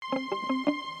Totally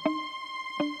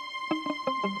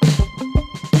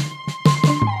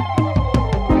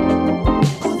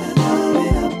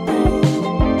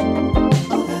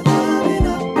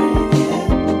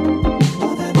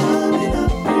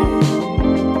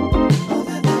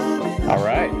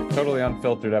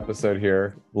unfiltered episode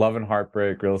here. Love and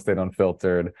heartbreak, real estate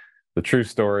unfiltered, the true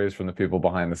stories from the people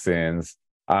behind the scenes.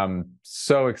 I'm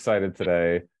so excited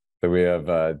today that we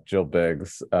have Jill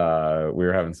Biggs. We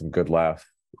were having some good laugh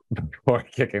before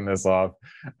kicking this off,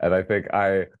 and I think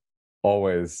I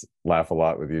always laugh a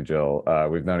lot with you, Jill.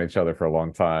 We've known each other for a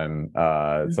long time,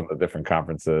 some of the different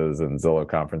conferences and Zillow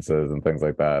conferences and things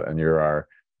like that, and you are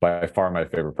by far my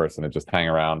favorite person to just hang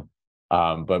around.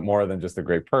 But more than just a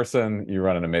great person, you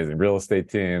run an amazing real estate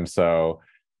team. So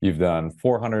you've done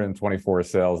 424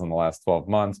 sales in the last 12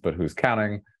 months, but who's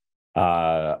counting?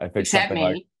 I think except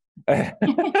something me. Like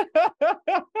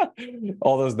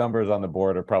all those numbers on the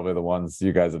board are probably the ones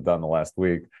you guys have done the last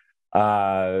week.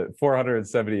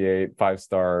 478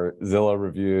 5-star Zillow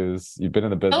reviews. You've been in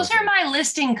the business. Those are my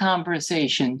listing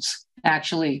conversations,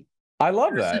 actually. I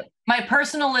love that. My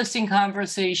personal listing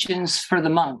conversations for the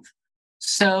month.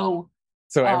 So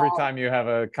every time you have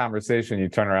a conversation, you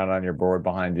turn around on your board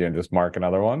behind you and just mark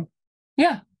another one?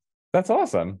 Yeah. That's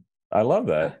awesome. I love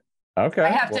that. Okay. I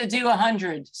have to do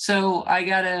 100. So I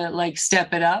got to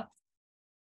step it up.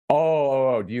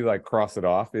 Oh, do you cross it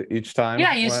off each time?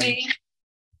 Yeah, you see,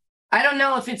 I don't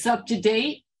know if it's up to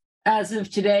date. As of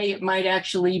today, it might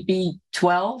actually be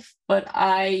 12, but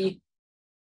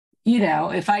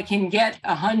if I can get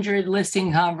 100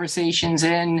 listing conversations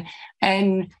in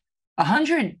and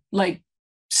 100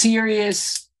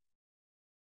 serious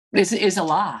is a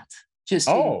lot. That's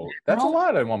a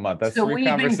lot in 1 month. That's so 3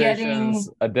 conversations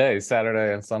a day,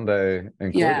 Saturday and Sunday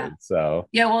included. So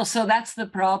that's the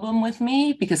problem with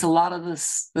me, because a lot of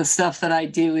the stuff that I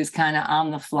do is kind of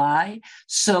on the fly.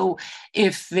 So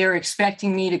if they're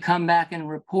expecting me to come back and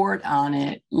report on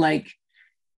it, I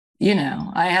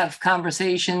have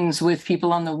conversations with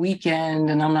people on the weekend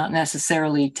and I'm not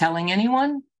necessarily telling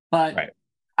anyone, but right.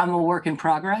 I'm a work in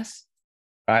progress.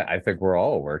 I think we're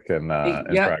all a work in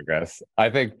progress. I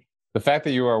think the fact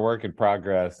that you are a work in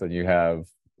progress and you have,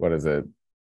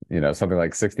 something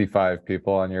like 65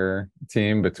 people on your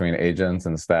team between agents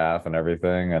and staff and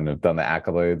everything, and have done the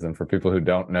accolades. And for people who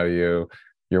don't know you,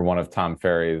 you're one of Tom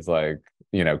Ferry's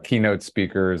keynote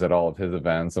speakers at all of his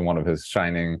events and one of his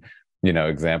shining,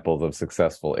 examples of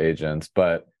successful agents.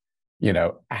 But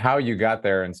how you got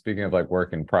there, and speaking of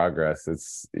work in progress,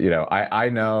 it's, I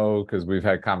know because we've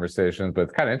had conversations, but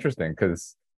it's kind of interesting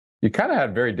because you kind of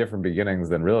had very different beginnings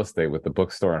than real estate with the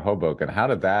bookstore in Hoboken. How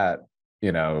did that,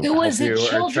 it was a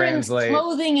children's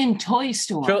clothing and toy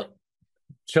store.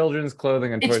 Children's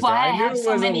clothing and toy store. It's why I have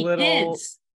so many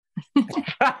kids. No.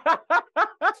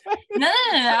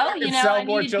 I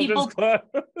needed people.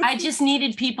 I just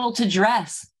needed people to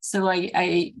dress. So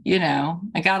I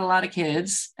got a lot of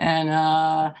kids, and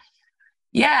I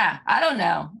don't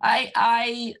know.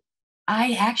 I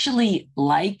actually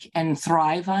like and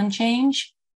thrive on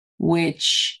change,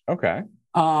 which I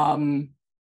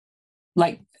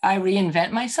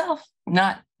reinvent myself,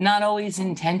 not always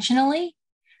intentionally,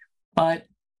 but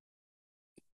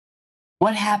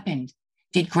what happened?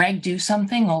 Did Greg do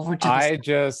something over to I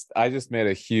just made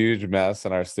a huge mess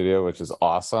in our studio, which is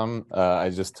awesome. I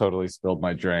just totally spilled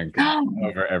my drink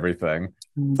over everything.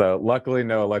 So luckily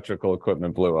no electrical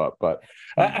equipment blew up, but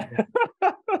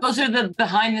those are the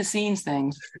behind the scenes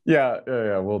things. Yeah.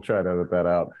 We'll try to edit that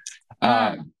out.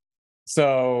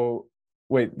 So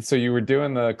you were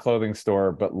doing the clothing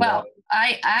store, but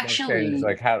I actually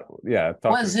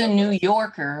was a New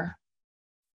Yorker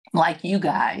like you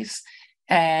guys.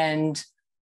 And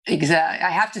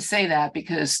I have to say that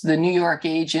because the New York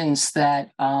agents that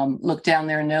look down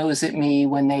their nose at me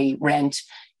when they rent,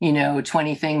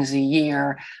 20 things a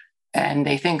year, and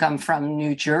they think I'm from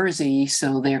New Jersey,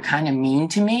 so they're kind of mean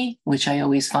to me, which I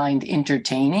always find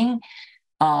entertaining.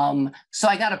 So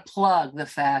I got to plug the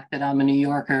fact that I'm a New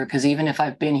Yorker, because even if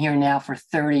I've been here now for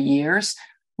 30 years,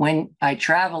 when I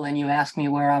travel and you ask me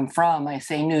where I'm from, I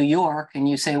say New York, and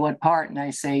you say what part, and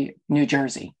I say New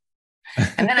Jersey.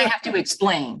 And then I have to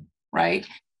explain, right?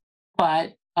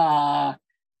 But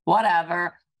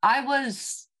whatever. I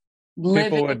was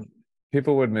living.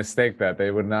 People would mistake that.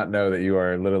 They would not know that you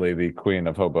are literally the queen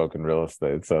of Hoboken real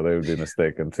estate. So they would be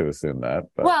mistaken to assume that.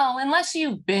 But. Well, unless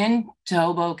you've been to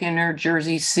Hoboken or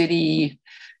Jersey City,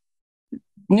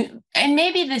 and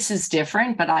maybe this is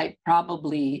different, but I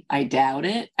doubt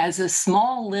it. As a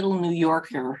small little New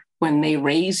Yorker, when they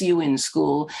raise you in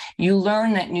school, you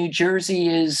learn that New Jersey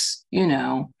is,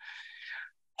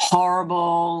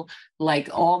 horrible. Like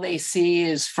all they see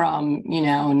is from,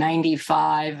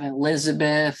 95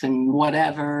 Elizabeth and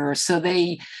whatever. So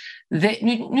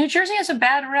New Jersey has a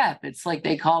bad rep. It's like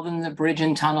they call them the bridge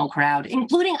and tunnel crowd,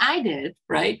 including I did,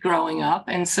 right, growing up.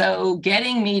 And so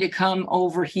getting me to come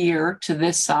over here to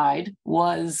this side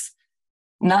was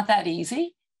not that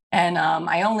easy. And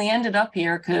I only ended up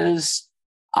here because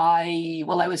I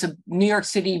was a New York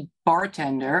City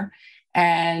bartender,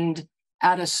 and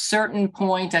at a certain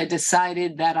point, I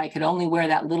decided that I could only wear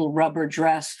that little rubber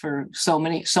dress for so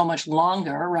much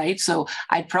longer, right? So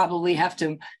I'd probably have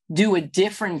to do a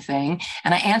different thing.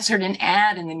 And I answered an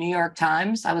ad in the New York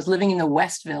Times. I was living in the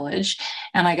West Village,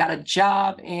 and I got a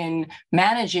job in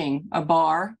managing a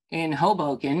bar in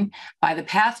Hoboken by the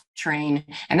PATH train.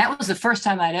 And that was the first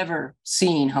time I'd ever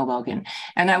seen Hoboken.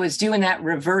 And I was doing that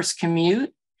reverse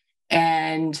commute,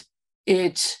 and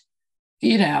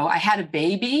I had a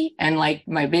baby, and like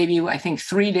my baby, I think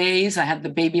 3 days, I had the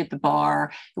baby at the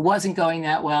bar. It wasn't going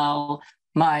that well.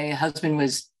 My husband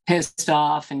was pissed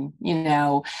off, and,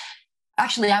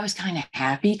 actually I was kind of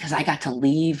happy because I got to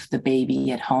leave the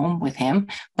baby at home with him,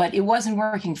 but it wasn't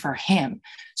working for him.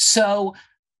 So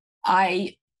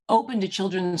I opened a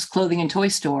children's clothing and toy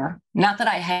store. Not that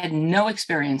I had no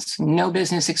experience, no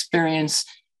business experience.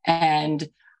 And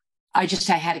I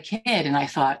had a kid, and I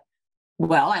thought,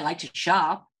 well, I like to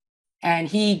shop. And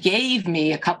he gave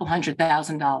me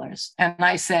 $200,000. And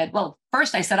I said,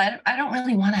 I don't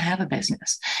really want to have a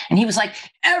business. And he was like,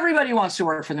 everybody wants to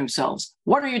work for themselves.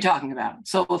 What are you talking about?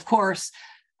 So, of course,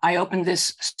 I opened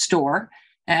this store,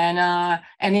 and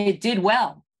it did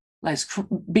well,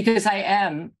 because I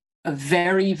am a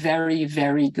very, very,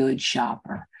 very good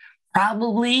shopper.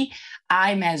 Probably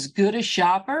I'm as good a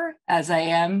shopper as I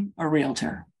am a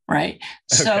realtor, right?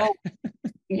 Okay. So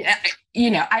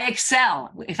I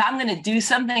excel. If I'm going to do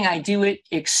something, I do it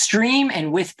extreme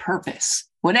and with purpose,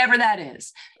 whatever that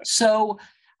is. So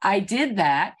I did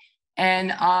that,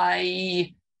 and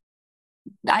I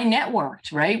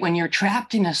networked, right? When you're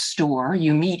trapped in a store,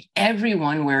 you meet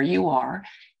everyone where you are.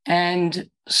 And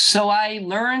so I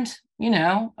learned,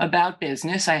 about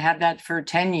business. I had that for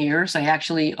 10 years. I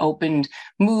actually opened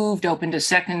a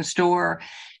second store,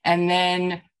 and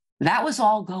then that was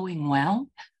all going well.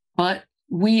 But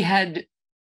we had,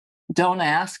 don't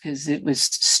ask because it was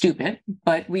stupid,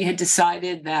 but we had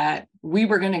decided that we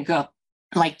were going to go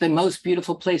like the most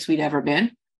beautiful place we'd ever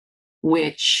been,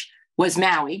 which was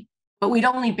Maui, but we'd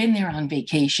only been there on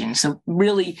vacation. So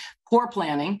really poor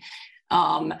planning.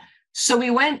 So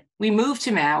we moved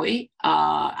to Maui.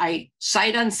 I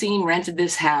sight unseen rented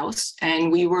this house,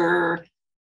 and we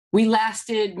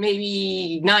lasted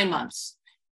maybe 9 months.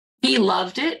 He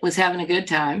loved it, was having a good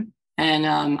time. And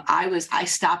I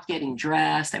stopped getting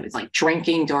dressed. I was like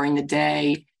drinking during the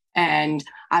day. And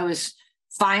I was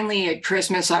finally at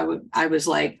Christmas, I was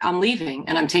like, I'm leaving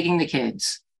and I'm taking the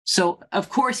kids. So of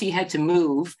course he had to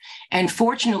move. And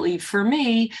fortunately for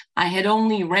me, I had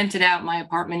only rented out my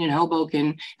apartment in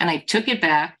Hoboken, and I took it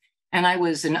back, and I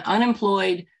was an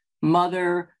unemployed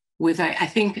mother with, I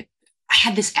think I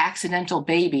had this accidental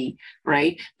baby,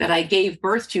 right, that I gave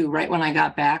birth to right when I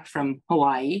got back from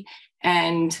Hawaii.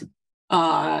 And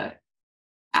I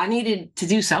needed to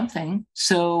do something.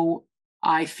 So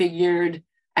I figured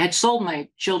I had sold my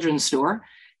children's store,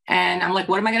 and I'm like,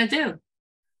 what am I going to do?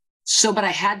 So, but I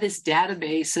had this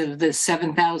database of the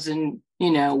 7,000,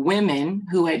 women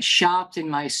who had shopped in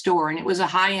my store, and it was a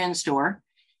high-end store.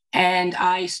 And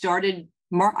I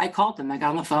called them, I got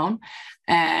on the phone,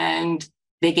 and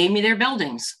they gave me their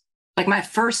buildings. Like my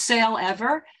first sale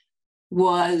ever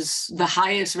was the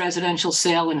highest residential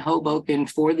sale in Hoboken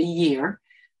for the year,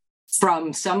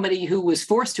 from somebody who was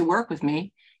forced to work with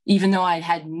me, even though I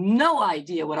had no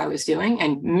idea what I was doing.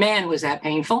 And man, was that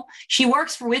painful. She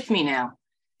works with me now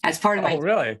as part of my... Oh,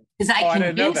 really? Because I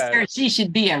convinced her she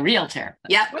should be a realtor.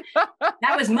 Yep.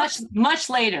 That was much, much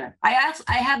later. I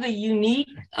have a unique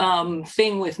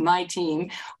thing with my team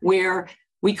where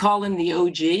we call them the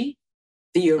OG,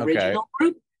 the original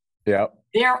group. Yep.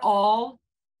 They're all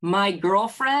my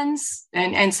girlfriends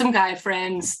and some guy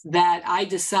friends that I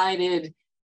decided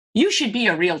you should be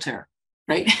a realtor,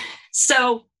 right?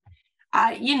 So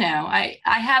I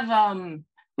have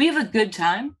we have a good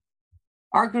time.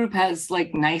 Our group has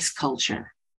like nice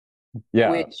culture.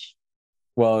 Yeah.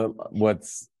 Well,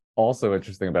 what's also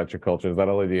interesting about your culture is not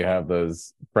only do you have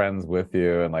those friends with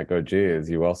you and like OGs,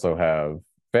 you also have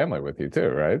family with you too,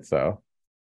 right? So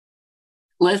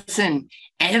listen,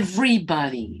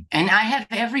 everybody, and I have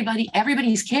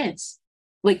everybody's kids.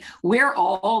 Like we're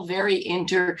all very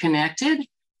interconnected.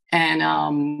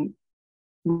 And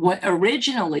what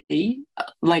originally,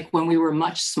 like when we were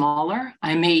much smaller,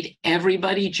 I made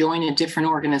everybody join a different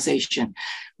organization.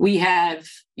 We have,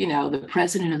 the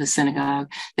president of the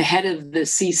synagogue, the head of the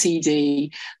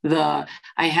CCD, I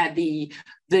had the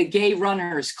gay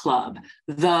runners club,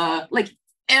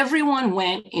 everyone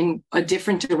went in a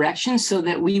different direction so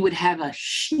that we would have a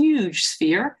huge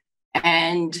sphere.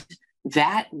 And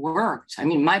that worked. I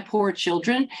mean, my poor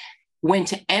children went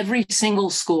to every single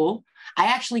school. I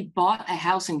actually bought a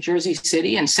house in Jersey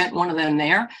City and sent one of them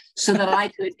there so that I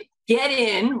could get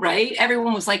in, right?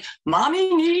 Everyone was like,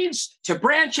 mommy needs to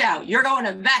branch out. You're going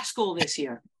to VAC school this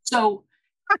year. So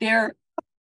they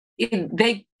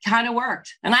kind of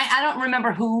worked. And I don't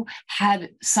remember who had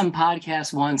some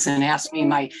podcast once and asked me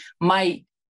my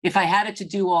if I had it to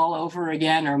do all over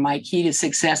again, or my key to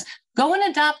success, go and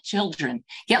adopt children.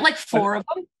 Get like 4 of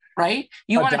them, right?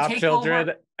 You want to take children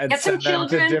over, and get some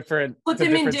children, put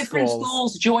them in different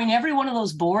schools, join every one of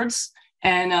those boards.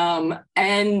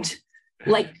 And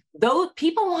like those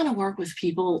people want to work with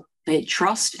people they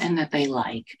trust and that they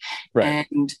like. Right.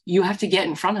 And you have to get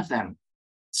in front of them.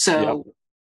 So,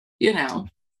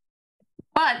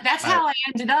 but that's how I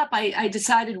ended up. I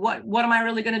decided what am I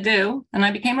really going to do? And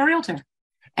I became a realtor.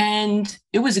 And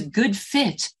it was a good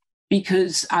fit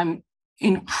because I'm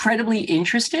incredibly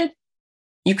interested.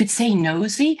 You could say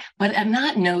nosy, but I'm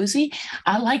not nosy.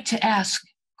 I like to ask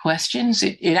questions.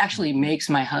 It actually makes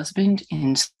my husband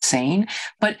insane,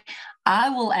 but I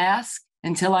will ask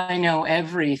until I know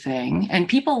everything. And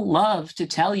people love to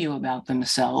tell you about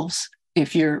themselves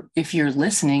if you're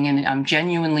listening, and I'm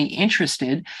genuinely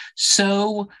interested.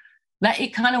 So that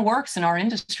it kind of works in our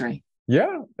industry.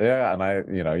 Yeah.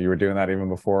 And you were doing that even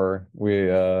before we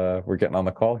were getting on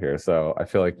the call here. So I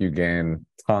feel like you gain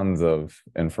tons of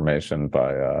information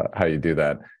by how you do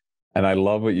that. And I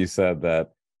love what you said, that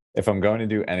if I'm going to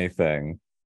do anything,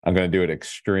 I'm going to do it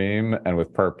extreme and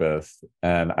with purpose.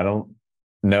 And I don't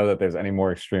know that there's any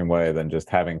more extreme way than just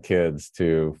having kids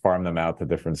to farm them out to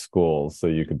different schools so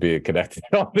you could be connected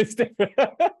to all these different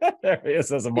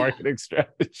areas as a marketing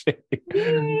strategy.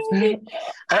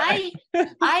 I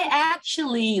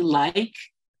actually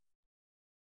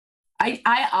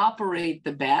I operate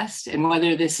the best, and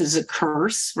whether this is a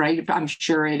curse, right? I'm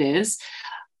sure it is.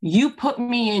 You put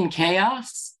me in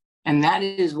chaos, and that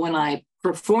is when I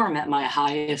perform at my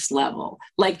highest level.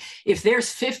 Like if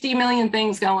there's 50 million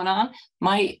things going on,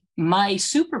 my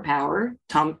superpower,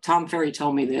 Tom Ferry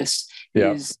told me this,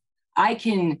 is I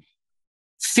can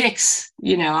fix,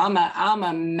 I'm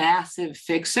a massive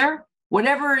fixer.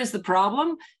 Whatever is the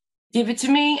problem, give it to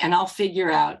me and I'll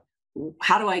figure out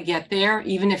how do I get there,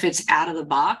 even if it's out of the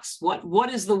box. What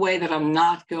is the way that I'm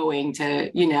not going to,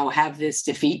 have this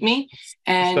defeat me?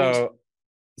 And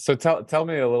So tell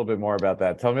me a little bit more about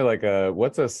that. Tell me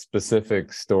what's a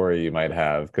specific story you might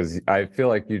have? Because I feel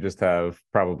like you just have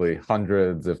probably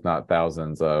hundreds, if not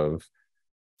thousands, of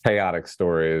chaotic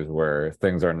stories where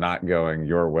things are not going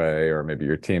your way or maybe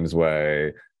your team's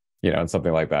way, and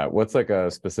something like that. What's like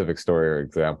a specific story or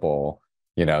example,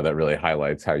 that really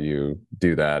highlights how you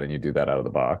do that and you do that out of the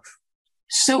box?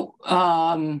 So,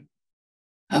 oh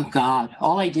God,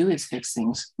 all I do is fix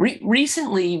things.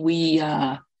 Recently, we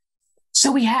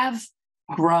have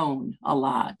grown a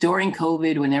lot. During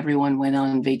COVID, when everyone went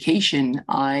on vacation,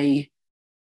 I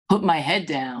put my head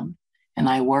down and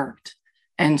I worked.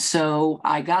 And so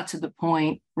I got to the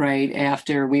point right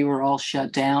after we were all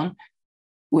shut down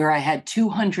where I had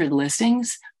 200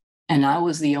 listings and I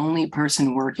was the only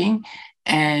person working.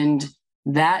 And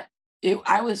I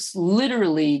was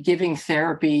literally giving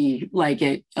therapy like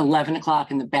at 11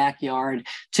 o'clock in the backyard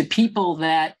to people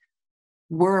that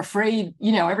were afraid,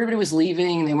 everybody was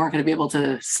leaving. They weren't going to be able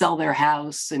to sell their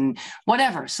house and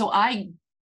whatever. So I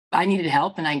needed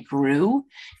help and I grew.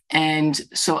 And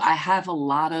so I have a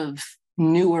lot of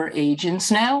newer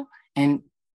agents now, and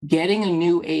getting a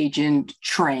new agent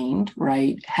trained,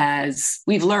 right,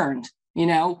 we've learned,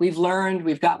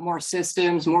 we've got more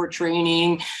systems, more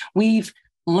training. We've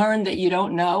learned that you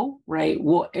don't know, right?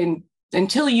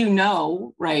 Until you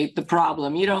know, right, the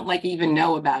problem, you don't even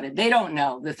know about it. They don't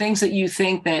know the things that you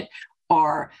think that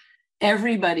are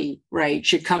everybody, right,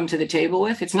 should come to the table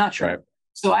with. It's not true. Right.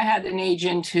 So I had an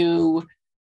agent who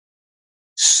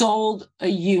sold a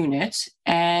unit,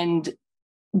 and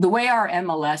the way our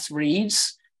MLS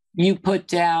reads, you put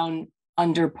down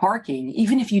under parking,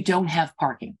 even if you don't have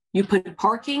parking, you put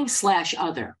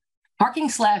parking/other.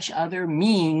 Parking/other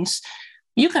means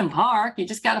you can park, you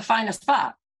just got to find a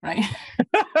spot. Right.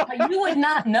 But you would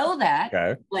not know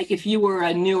that, like if you were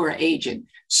a newer agent.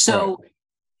 So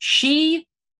she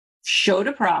showed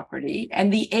a property,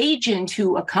 and the agent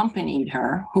who accompanied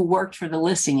her, who worked for the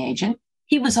listing agent,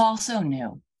 he was also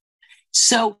new.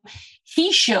 So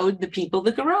he showed the people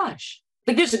the garage.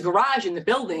 Like, there's a garage in the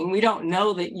building. We don't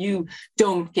know that you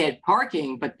don't get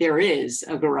parking, but there is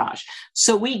a garage.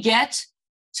 So we get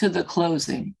to the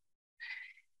closing,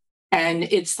 and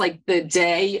it's like the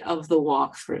day of the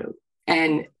walkthrough,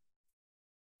 and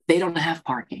they don't have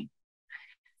parking.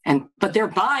 But they're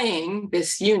buying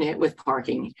this unit with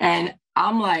parking. And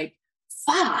I'm like,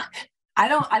 fuck, I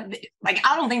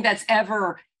don't think that's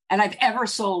ever, and I've ever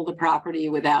sold a property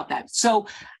without that. So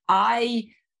I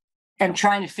am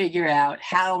trying to figure out,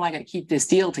 how am I going to keep this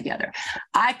deal together?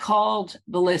 I called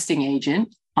the listing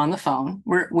agent on the phone,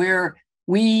 where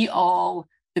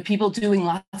the people doing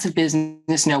lots of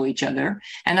business know each other.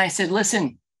 And I said,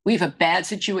 listen, we have a bad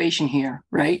situation here,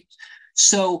 right?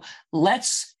 So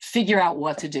let's figure out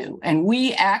what to do. And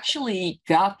we actually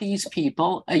got these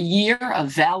people a year of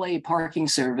valet parking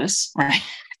service, right?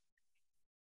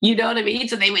 You know what I mean?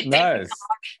 So they would take the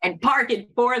car and park it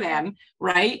for them,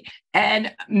 right?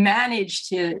 And managed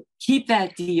to keep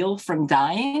that deal from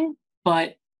dying.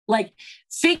 But like,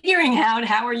 figuring out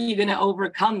how are you going to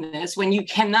overcome this when you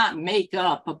cannot make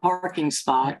up a parking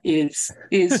spot is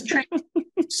tricky.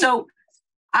 So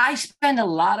I spend a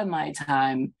lot of my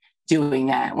time doing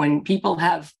that. When people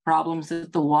have problems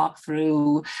at the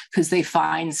walkthrough because they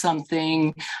find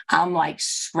something, I'm like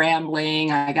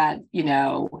scrambling. I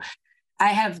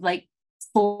have like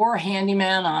 4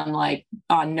 handyman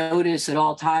on notice at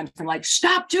all times. I'm like,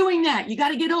 stop doing that. You got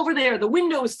to get over there. The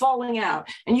window is falling out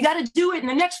and you got to do it in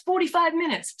the next 45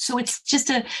 minutes. So it's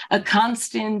just a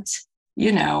constant,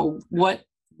 what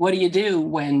do you do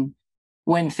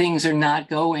when things are not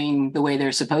going the way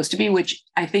they're supposed to be, which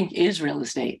I think is real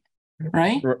estate,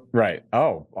 right? Right.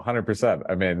 Oh, 100%.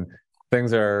 I mean,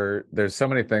 there's so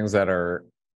many things that are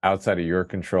outside of your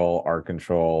control, our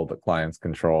control, the client's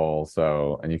control.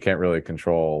 So, and you can't really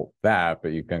control that,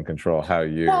 but you can control how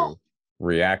you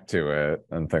react to it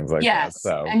and things like that.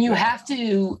 So, and you have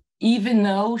to, even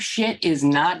though shit is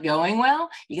not going well,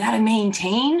 you got to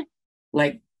maintain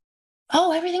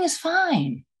everything is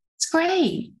fine. It's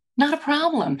great. Not a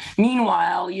problem.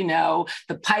 Meanwhile,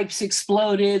 the pipes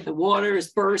exploded, the water is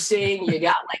bursting. You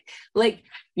got like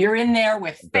you're in there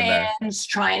with fans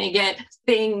trying to get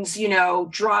things,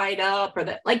 dried up, or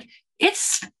that. Like,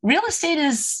 it's real estate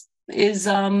is it's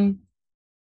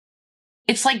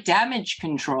like damage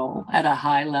control at a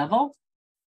high level.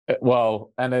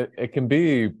 Well, and it can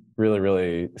be really,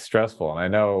 really stressful. And I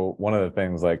know one of the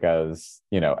things, like, as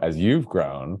you've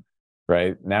grown,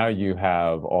 right now, you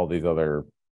have all these other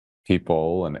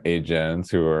people and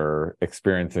agents who are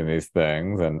experiencing these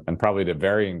things, and probably to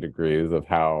varying degrees of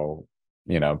how,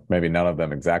 maybe none of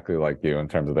them exactly like you in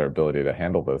terms of their ability to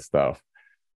handle this stuff.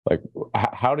 Like,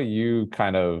 how do you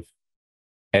kind of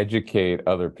educate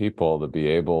other people to be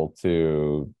able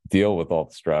to deal with all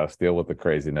the stress, deal with the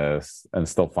craziness, and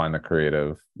still find the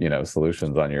creative,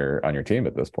 solutions on your team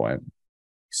at this point?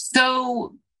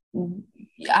 So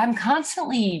I'm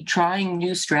constantly trying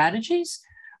new strategies.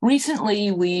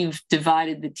 Recently, we've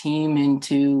divided the team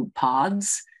into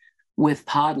pods with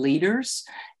pod leaders,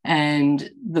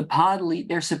 and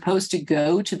they're supposed to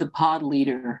go to the pod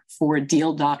leader for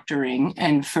deal doctoring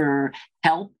and for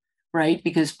help, right?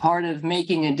 Because part of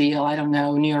making a deal, I don't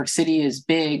know, New York City is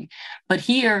big, but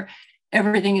here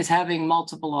everything is having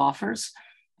multiple offers,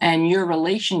 and your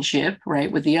relationship,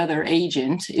 right, with the other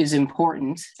agent is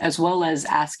important, as well as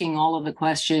asking all of the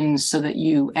questions so that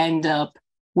you end up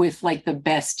with like the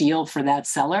best deal for that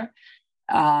seller.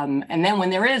 And then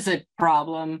when there is a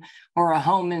problem or a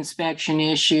home inspection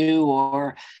issue,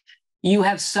 or you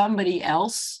have somebody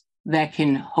else that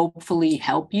can hopefully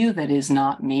help you that is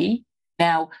not me.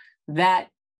 Now that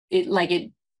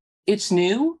it's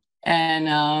new,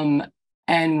 and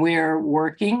we're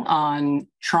working on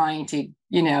trying to,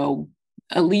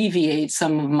 alleviate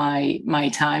some of my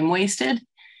time wasted.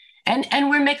 And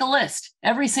we make a list.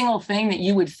 Every single thing that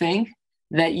you would think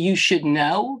that you should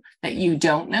know that you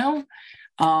don't know,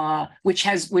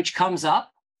 which comes up,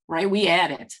 right? We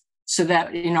add it so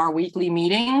that in our weekly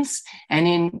meetings,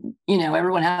 and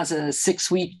everyone has a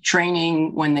 6-week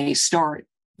training when they start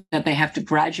that they have to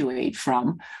graduate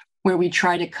from, where we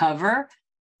try to cover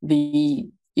the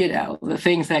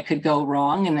things that could go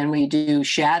wrong. And then we do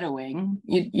shadowing.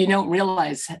 You don't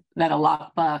realize that a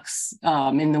lockbox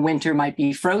in the winter might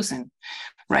be frozen,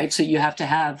 right? So you have to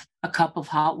have a cup of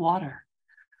hot water,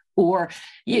 or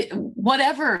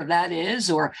whatever that is,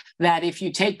 or that if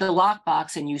you take the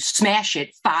lockbox and you smash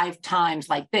it 5 times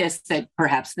like this, that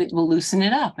perhaps it will loosen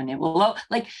it up, and it will,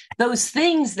 like, those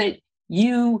things that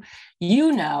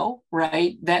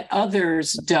right, that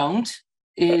others don't,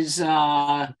 is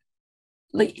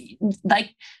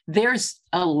like there's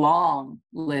a long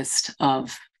list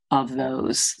of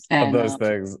those and, of those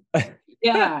things.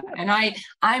 Yeah.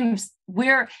 And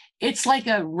it's like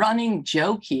a running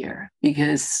joke here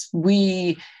because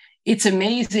it's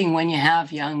amazing when you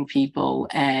have young people,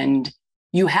 and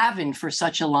you haven't for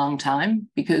such a long time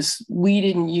because we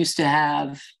didn't used to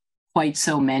have quite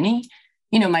so many.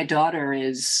 My daughter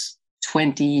is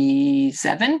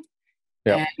 27.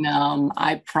 Yep. And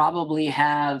I probably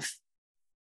have,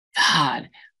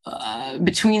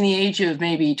 between the age of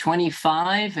maybe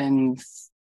 25 and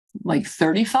like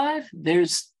 35,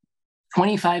 there's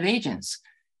 25 agents,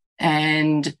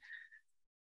 and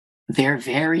they're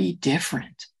very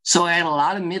different. So I had a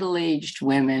lot of middle-aged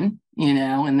women,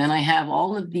 and then I have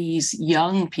all of these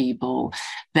young people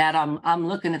that I'm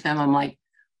looking at them. I'm like,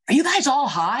 are you guys all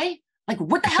high? Like,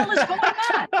 what the hell is going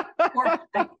on? Or,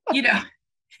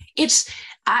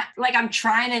 I'm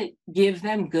trying to give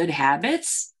them good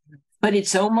habits, but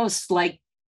it's almost like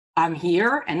I'm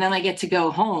here and then I get to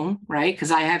go home, right? Because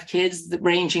I have kids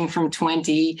ranging from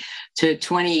 20 to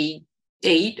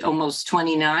 28, almost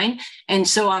 29. And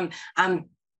so I'm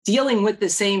dealing with the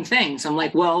same things. I'm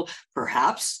like, well,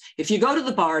 perhaps if you go to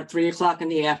the bar at 3:00 in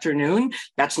the afternoon,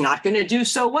 that's not going to do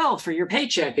so well for your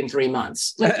paycheck in 3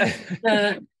 months.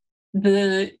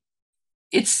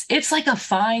 It's like a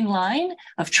fine line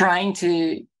of trying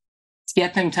to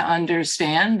get them to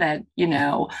understand that,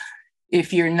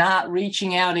 if you're not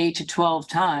reaching out 8 to 12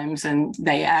 times and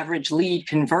the average lead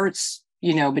converts,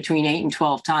 between 8 and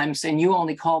 12 times, and you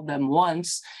only called them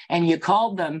once, and you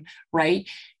called them right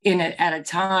at a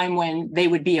time when they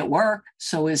would be at work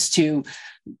so as to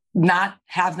not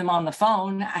have them on the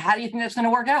phone, how do you think that's going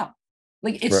to work out?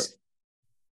 Like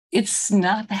it's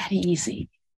not that easy.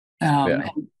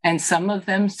 And some of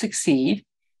them succeed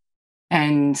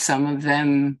and some of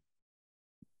them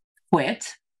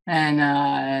quit. And,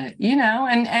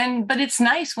 but it's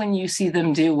nice when you see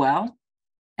them do well.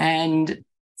 And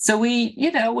so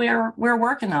we're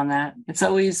working on that. It's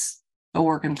always a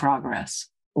work in progress.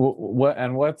 I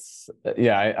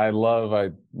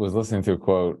was listening to a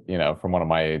quote, from one of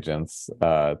my agents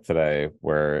today,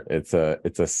 where it's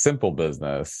a simple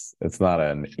business. It's not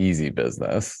an easy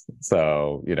business.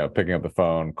 So, picking up the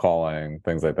phone, calling,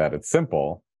 things like that, it's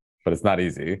simple, but it's not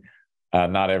easy.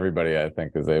 Not everybody, I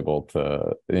think, is able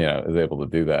to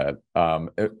do that.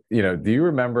 Do you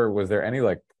remember, was there any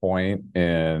point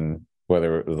in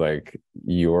whether it was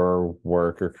your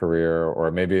work or career,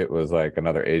 or maybe it was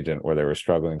another agent where they were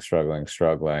struggling,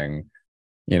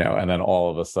 and then all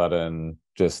of a sudden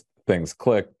just things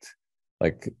clicked,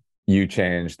 you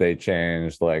changed, they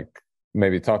changed,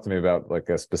 maybe talk to me about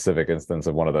a specific instance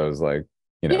of one of those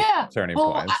turning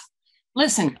points.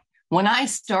 Listen, when I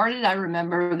started, I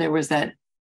remember there was that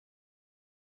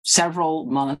several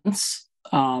months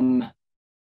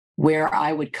where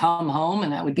I would come home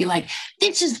and I would be like,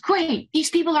 this is great.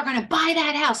 These people are going to buy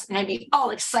that house. And I'd be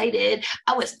all excited.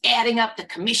 I was adding up the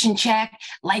commission check.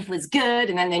 Life was good.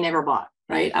 And then they never bought,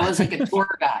 right? I was like a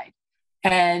tour guide.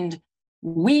 And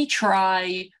we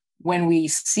try, when we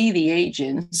see the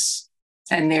agents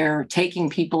and they're taking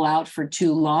people out for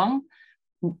too long,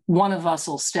 one of us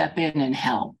will step in and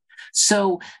help.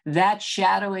 So that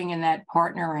shadowing and that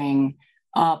partnering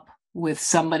up with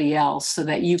somebody else so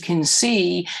that you can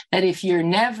see that if you're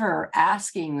never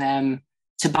asking them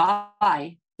to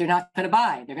buy, they're not going to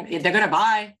buy. They're going to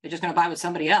buy. They're just going to buy with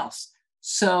somebody else.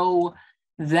 So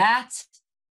that's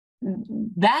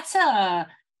I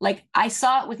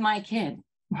saw it with my kid,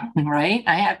 right?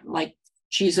 I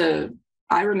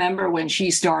remember when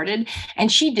she started and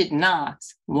she did not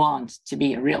want to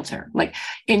be a realtor.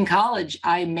 In college,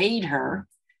 I made her,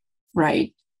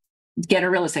 get a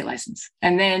real estate license.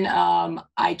 And then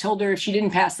I told her if she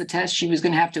didn't pass the test, she was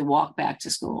going to have to walk back to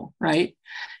school, right?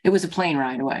 It was a plane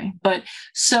ride away. But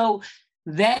so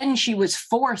then she was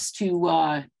forced to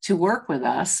work with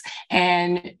us.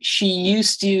 And she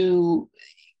used to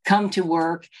come to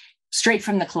work straight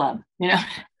from the club,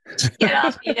 get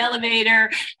off the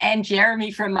elevator, and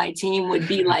Jeremy from my team would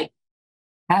be like,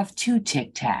 have 2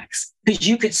 Tic Tacs, because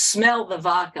you could smell the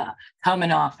vodka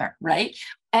coming off her, right?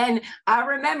 And I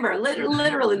remember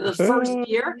literally the first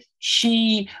year,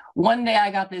 one day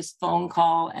I got this phone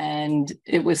call and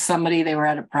it was somebody, they were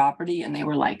at a property and they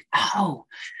were like, oh,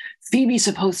 Phoebe's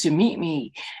supposed to meet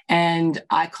me. And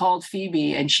I called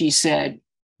Phoebe and she said,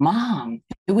 Mom,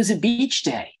 it was a beach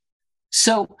day.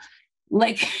 So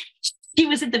she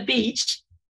was at the beach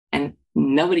and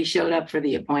nobody showed up for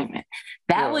the appointment.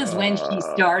 That was when she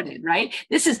started, right?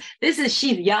 This is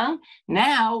she's young.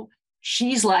 Now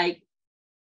she's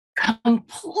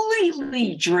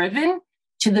completely driven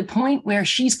to the point where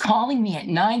she's calling me at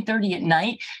 9:30 at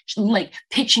night, like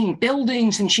pitching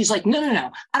buildings. And she's like,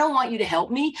 no, I don't want you to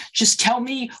help me. Just tell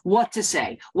me what to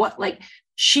say.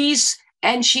 She's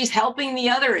helping the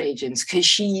other agents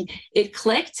because it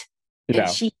clicked and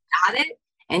she got it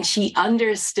and she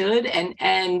understood. And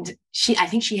I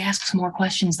think she asks more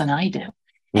questions than I do.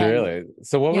 Really?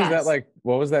 So what was that like?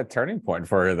 What was that turning point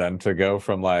for her then to go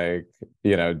from like,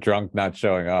 drunk, not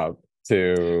showing up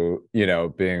to,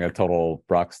 being a total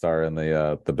rock star in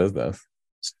the business?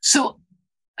 So,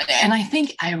 and I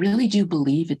think I really do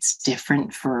believe it's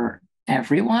different for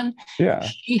everyone. Yeah.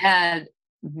 She had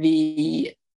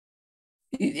the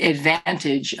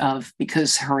advantage of,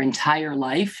 because her entire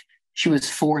life she was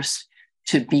forced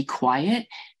to be quiet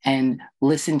and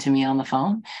listen to me on the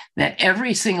phone, that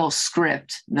every single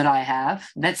script that I have,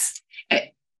 that's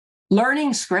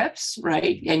learning scripts,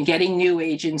 right? And getting new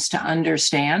agents to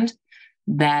understand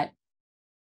that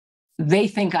they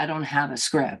think I don't have a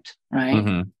script, right?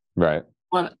 Mm-hmm. Right.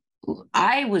 Well,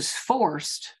 I was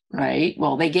forced, right?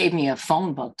 Well, they gave me a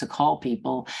phone book to call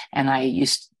people, and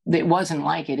it wasn't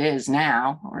like it is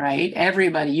now, right?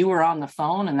 Everybody, you were on the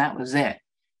phone and that was it.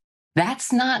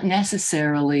 That's not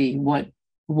necessarily what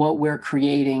we're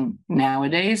creating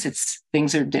nowadays.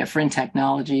 Things are different.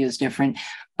 Technology is different,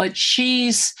 but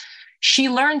she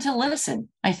learned to listen.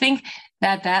 I think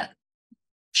that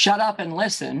shut up and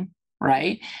listen,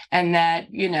 right? And that,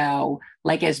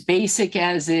 like as basic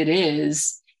as it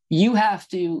is, you have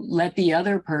to let the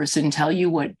other person tell you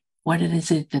what it is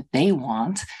that they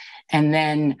want. And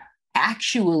then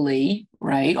actually,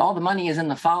 right, all the money is in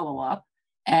the follow-up.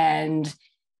 And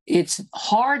it's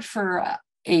hard for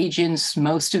agents.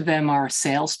 Most of them are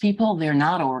salespeople. They're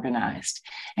not organized.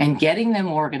 And getting them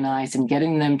organized and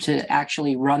getting them to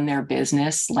actually run their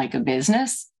business like a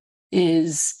business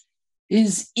is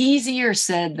easier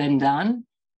said than done.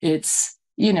 It's,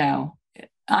 I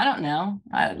don't know.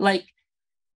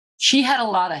 She had a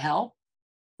lot of help,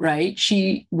 right?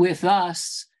 With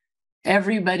us,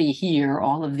 everybody here,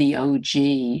 all of the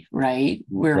OG, right?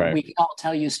 We can all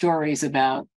tell you stories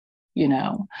about,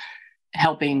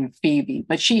 helping Phoebe,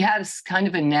 but she has kind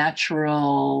of a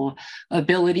natural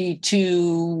ability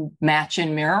to match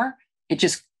and mirror.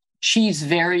 She's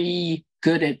very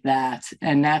good at that.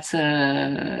 And that's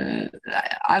I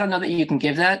don't know that you can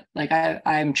give that. Like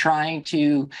I'm trying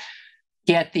to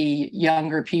get the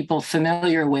younger people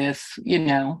familiar with,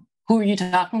 who are you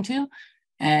talking to?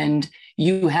 And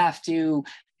you have to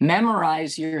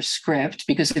memorize your script,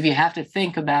 because if you have to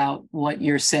think about what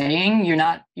you're saying, you're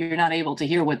not able to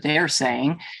hear what they're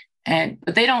saying.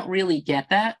 But they don't really get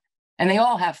that. And they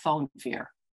all have phone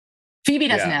fear. Phoebe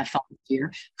doesn't have phone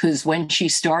fear, because when she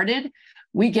started,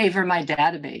 we gave her my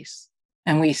database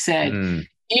and we said,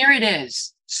 here it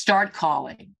is, start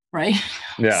calling, right?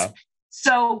 Yeah.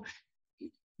 So,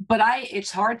 but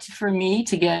it's hard for me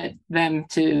to get them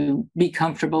to be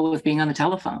comfortable with being on the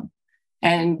telephone.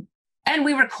 And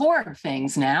we record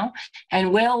things now,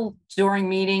 and we'll, during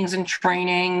meetings and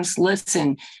trainings,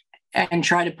 listen and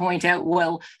try to point out,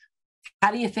 well,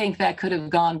 how do you think that could have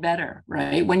gone better,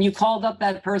 right? When you called up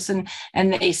that person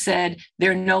and they said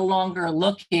they're no longer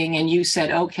looking, and you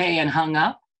said, okay, and hung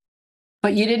up,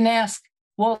 but you didn't ask,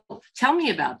 well, tell me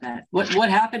about that. What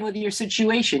happened with your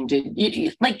situation? Did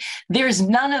you, there's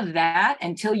none of that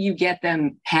until you get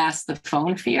them past the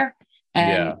phone fear.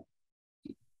 And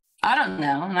I don't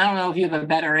know. And I don't know if you have a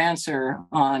better answer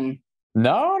on.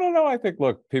 No. I think,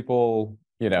 look, people,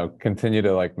 continue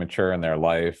to mature in their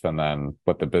life, and then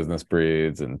what the business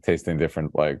breeds, and tasting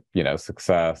different,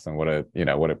 success and what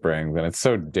it brings. And it's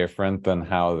so different than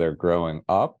how they're growing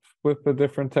up with the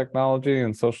different technology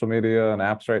and social media and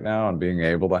apps right now, and being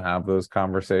able to have those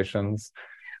conversations.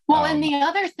 Well, and the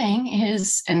other thing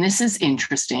is, and this is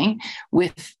interesting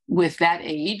with that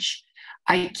age,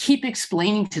 I keep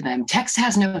explaining to them, text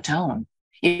has no tone.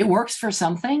 It works for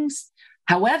some things.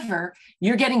 However,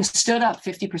 you're getting stood up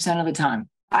 50% of the time.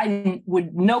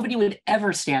 Nobody would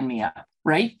ever stand me up,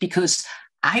 right? Because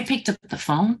I picked up the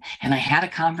phone and I had a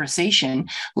conversation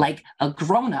like a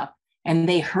grown-up, and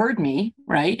they heard me,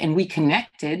 right? And we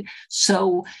connected.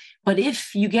 So, but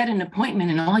if you get an appointment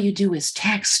and all you do is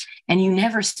text and you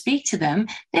never speak to them,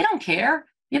 they don't care.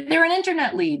 If they're an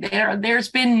internet lead, there's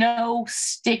been no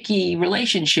sticky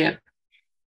relationship,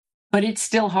 but it's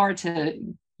still hard to,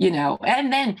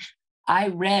 and then I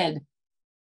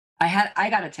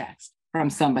got a text from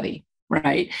somebody,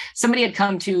 right? Somebody had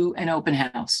come to an open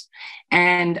house,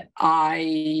 and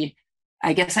I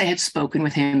guess I had spoken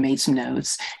with him, made some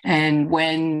notes. And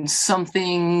when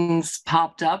something's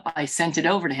popped up, I sent it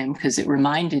over to him because it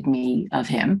reminded me of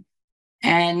him.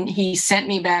 And he sent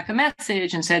me back a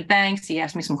message and said, thanks. He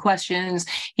asked me some questions.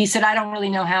 He said, I don't really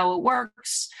know how it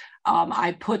works.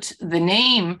 I put the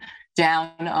name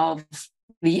down of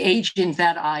the agent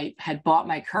that I had bought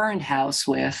my current house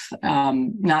with.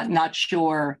 Not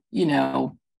sure,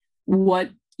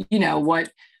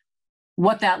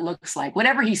 what that looks like.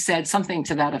 Whatever he said, something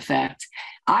to that effect.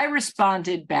 I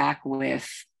responded back with,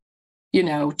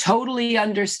 totally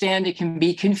understand it can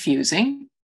be confusing.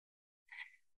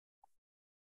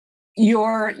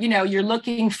 You're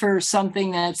looking for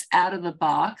something that's out of the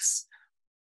box.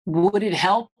 Would it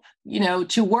help,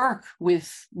 to work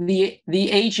with the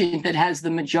agent that has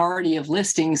the majority of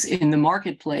listings in the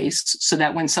marketplace, so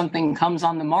that when something comes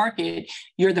on the market,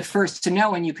 you're the first to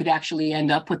know and you could actually end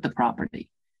up with the property?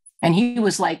 And he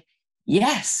was like,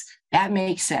 yes, that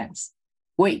makes sense.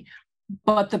 Wait,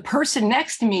 but the person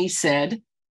next to me said,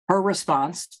 her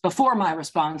response before my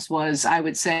response was, I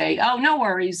would say, oh, no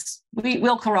worries.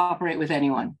 We'll cooperate with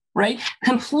anyone, right?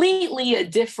 Completely a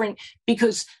different,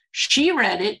 because she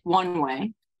read it one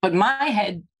way, but my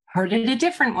head heard it a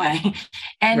different way.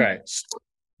 And right.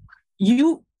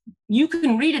 You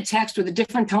can read a text with a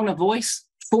different tone of voice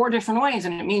 4 different ways,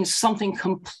 and it means something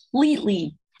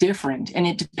completely different. And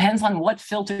it depends on what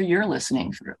filter you're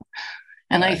listening through.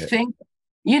 And right. I think,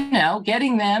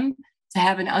 getting them to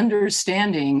have an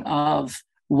understanding of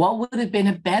what would have been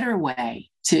a better way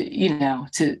to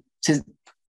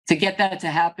get that to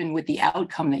happen with the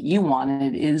outcome that you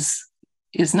wanted is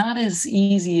not as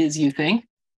easy as you think.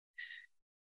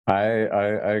 I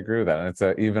agree with that. And it's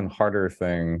an even harder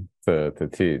thing to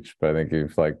teach, but I think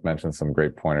you've mentioned some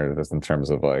great pointers just in terms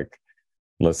of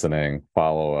listening,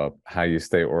 follow up, how you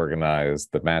stay organized,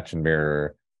 the match and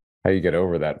mirror, how you get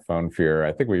over that phone fear.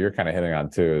 I think what you're kind of hitting on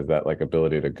too is that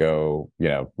ability to go,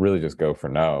 really just go for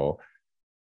no.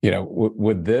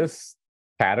 Would this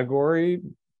category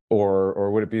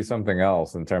or would it be something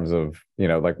else in terms of,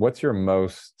 what's your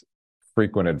most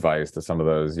frequent advice to some of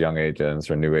those young agents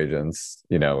or new agents,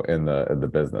 in the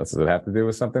business? Does it have to do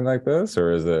with something like this,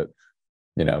 or is it,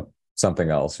 something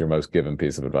else, your most given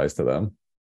piece of advice to them?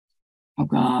 Oh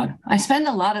God, I spend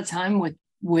a lot of time with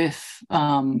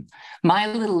my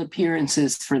little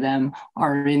appearances for them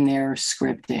are in their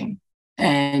scripting.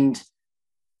 And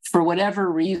for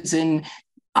whatever reason,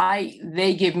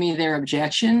 they give me their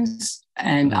objections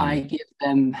and I give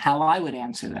them how I would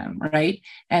answer them, right?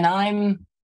 And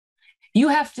you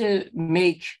have to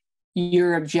make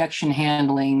your objection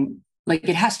handling,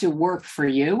 it has to work for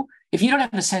you. If you don't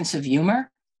have a sense of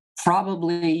humor,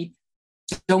 probably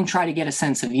don't try to get a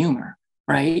sense of humor,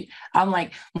 right?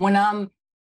 When I'm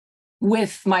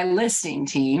with my listing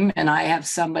team and I have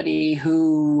somebody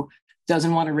who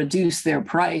doesn't want to reduce their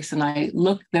price, and I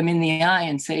look them in the eye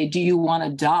and say, do you want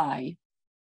to die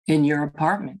in your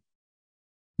apartment?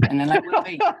 And then I would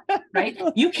wait, right?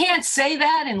 You can't say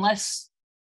that unless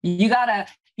you gotta,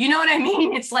 you know what I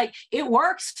mean? It's it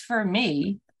works for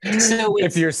me. So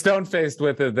if you're stone-faced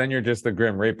with it, then you're just the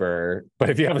Grim Reaper. But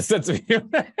if you have a sense of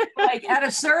humor, at a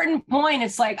certain point,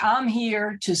 it's I'm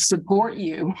here to support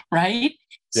you, right?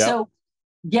 Yep. So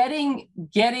getting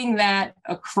that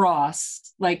across,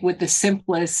 with the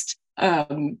simplest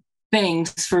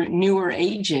things for newer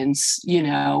agents,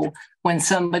 when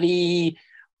somebody,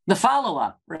 the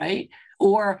follow-up, right?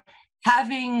 Or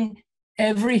having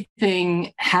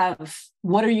everything have,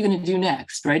 what are you going to do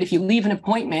next, right? If you leave an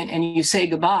appointment and you say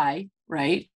goodbye,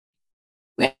 right,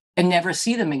 and never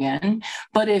see them again.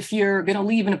 But if you're going to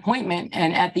leave an appointment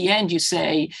and at the end you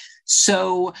say,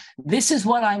 so this is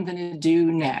what I'm going to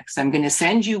do next. I'm going to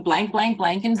send you blank, blank,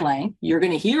 blank, and blank. You're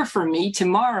going to hear from me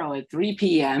tomorrow at 3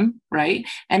 p.m., right?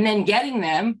 And then getting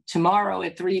them tomorrow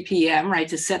at 3 p.m., right,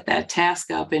 to set that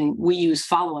task up. And we use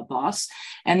Follow-Up Boss.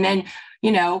 And then,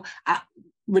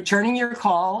 returning your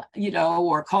call,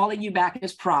 or calling you back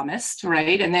as promised,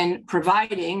 right? And then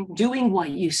doing what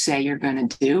you say you're going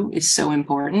to do is so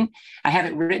important. I have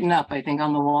it written up, I think,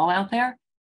 on the wall out there.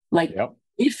 Yep.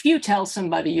 If you tell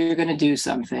somebody you're going to do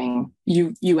something,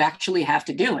 you actually have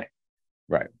to do it.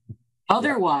 Right.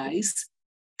 Otherwise,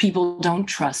 people don't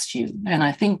trust you. And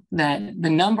I think that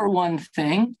the number one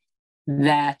thing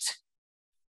that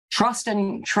trust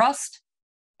and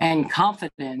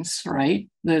confidence, right?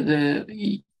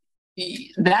 You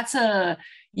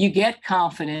get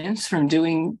confidence from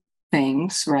doing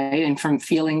things, right? And from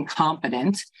feeling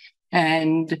competent.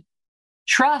 And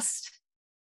trust,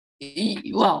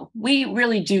 well, we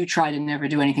really do try to never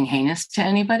do anything heinous to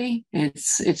anybody.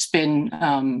 It's been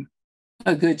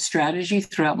a good strategy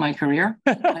throughout my career.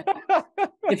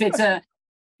 If it's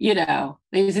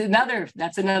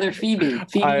that's another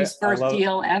Phoebe's first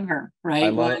deal ever, right?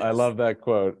 I love that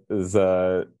quote is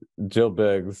Jill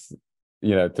Biggs,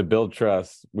 to build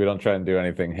trust, we don't try and do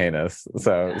anything heinous.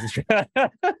 So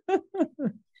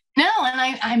no,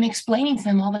 and I'm explaining to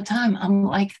them all the time. I'm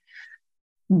like,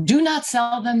 do not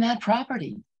sell them that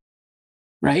property,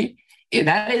 right?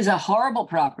 That is a horrible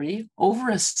property over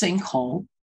a sinkhole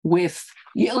with,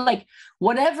 like,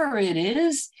 whatever it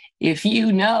is. If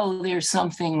you know there's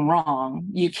something wrong,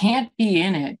 you can't be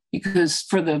in it because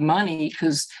for the money,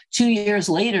 because 2 years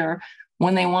later,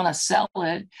 when they want to sell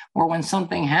it or when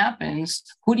something happens,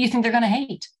 who do you think they're going to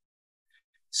hate?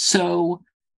 So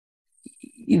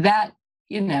that,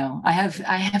 I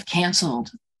have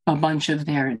canceled a bunch of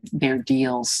their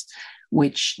deals,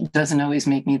 which doesn't always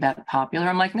make me that popular.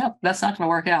 I'm like, no, that's not going to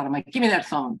work out. I'm like, give me that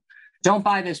phone. Don't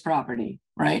buy this property,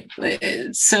 right?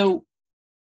 So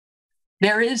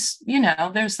there is,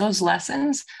 there's those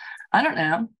lessons. I don't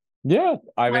know. Yeah.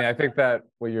 I mean, I think that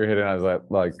what you're hitting on is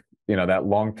that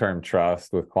long-term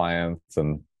trust with clients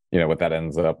and, what that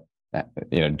ends up,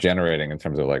 generating in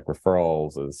terms of like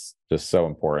referrals is just so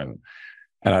important.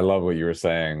 And I love what you were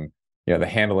saying, the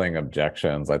handling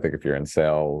objections. I think if you're in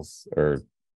sales or,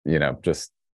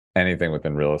 just anything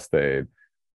within real estate,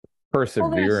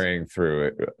 persevering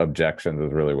through objections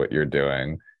is really what you're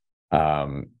doing.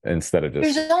 Instead of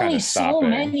just there's only so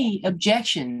many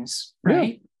objections,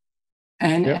 right?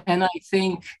 Yeah. And I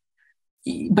think,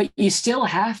 but you still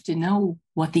have to know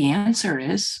what the answer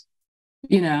is.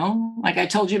 Like I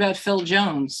told you about Phil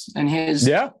Jones and his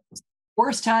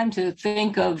worst time to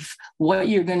think of what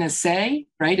you're going to say,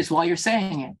 right, is while you're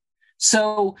saying it.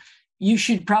 So you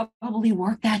should probably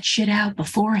work that shit out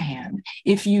beforehand.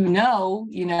 If you know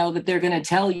that they're going to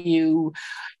tell you,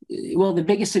 well, the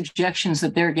biggest objections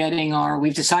that they're getting are,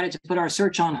 we've decided to put our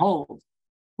search on hold,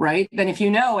 right? Then if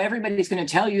everybody's going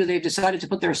to tell you they've decided to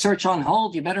put their search on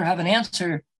hold, you better have an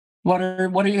answer. What are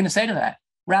you going to say to that?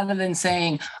 Rather than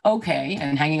saying, okay,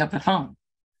 and hanging up the phone.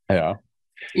 Yeah.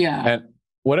 Yeah. And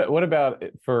what about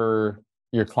for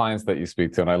your clients that you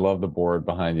speak to? And I love the board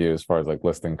behind you as far as like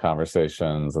listing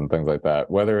conversations and things like that.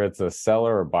 Whether it's a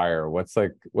seller or buyer, what's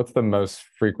the most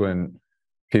frequent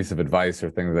piece of advice or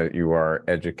things that you are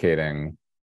educating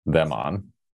them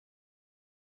on?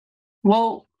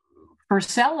 Well, for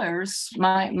sellers,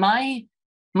 my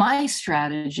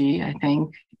strategy, I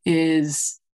think,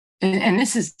 is, and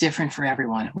this is different for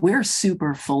everyone. We're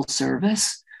super full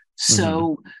service.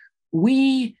 So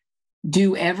we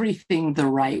do everything the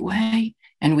right way.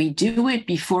 And we do it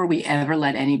before we ever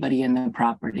let anybody in the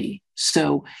property.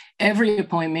 So every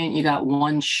appointment, you got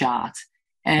one shot.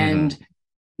 And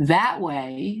that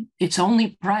way, it's only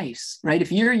price, right?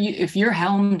 If your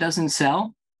helm doesn't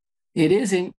sell, it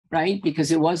isn't, right?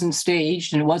 Because it wasn't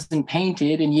staged and it wasn't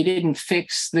painted and you didn't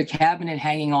fix the cabinet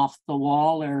hanging off the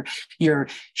wall, or your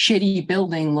shitty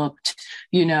building looked,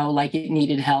 like it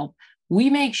needed help. We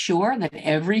make sure that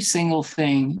every single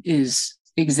thing is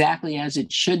exactly as it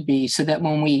should be, so that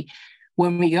when we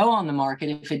go on the market,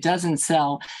 if it doesn't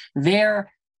sell, they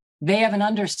have an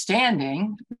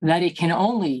understanding that it can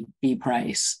only be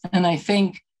price. And I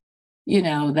think,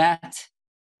 that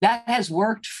has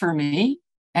worked for me.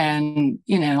 And,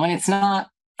 and it's not,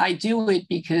 I do it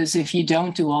because if you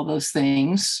don't do all those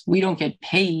things, we don't get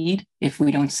paid if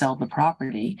we don't sell the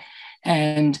property.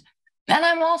 And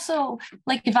I'm also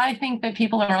like, if I think that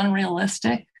people are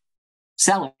unrealistic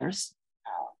sellers,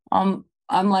 I'm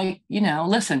like,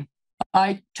 listen,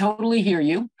 I totally hear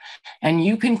you, and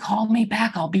you can call me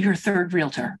back. I'll be your third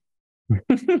realtor.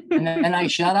 And then I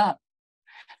shut up,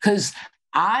 because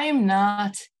I'm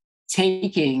not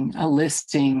taking a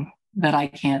listing that I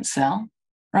can't sell,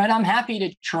 right? I'm happy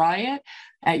to try it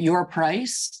at your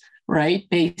price, right?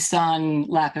 Based on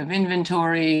lack of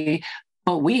inventory,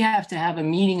 but we have to have a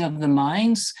meeting of the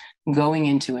minds going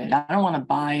into it. I don't want to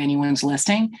buy anyone's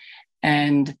listing.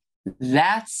 And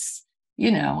that's,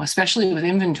 especially with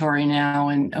inventory now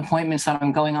and appointments that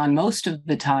I'm going on, most of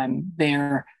the time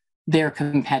they're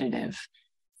competitive.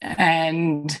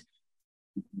 And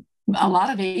a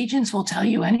lot of agents will tell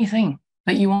you anything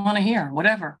that you want to hear,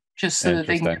 whatever, just so that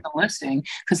they can get the listing,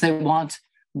 because they want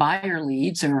buyer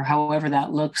leads, or however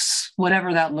that looks,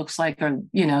 whatever that looks like, or,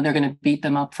 they're going to beat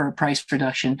them up for a price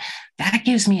reduction. That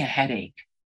gives me a headache.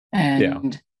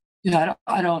 And I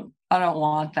don't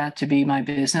want that to be my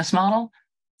business model.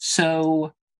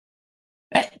 So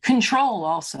control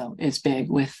also is big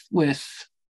with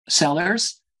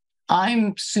sellers.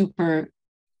 I'm super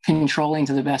controlling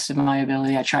to the best of my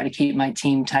ability. I try to keep my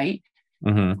team tight,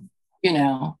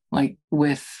 like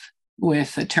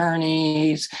with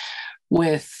attorneys,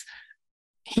 with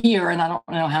here, and I don't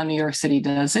know how New York City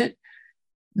does it,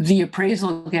 the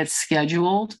appraisal gets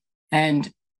scheduled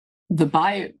and the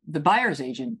buyer's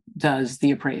agent does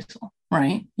the appraisal,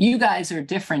 right? You guys are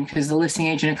different because the listing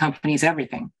agent accompanies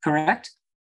everything, correct?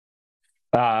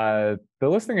 The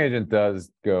listing agent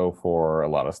does go for a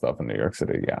lot of stuff in New York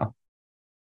City, yeah.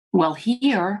 Well,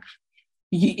 here,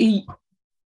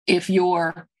 if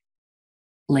you're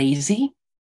lazy,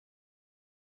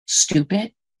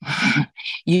 stupid,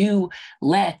 you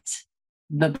let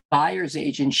the buyer's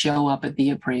agent show up at the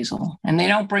appraisal, and they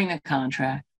don't bring the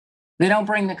contract, they don't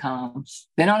bring the comps,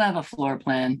 they don't have a floor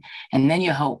plan, and then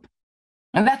you hope.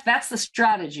 And that's the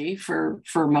strategy for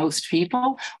most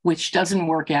people, which doesn't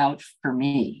work out for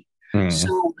me.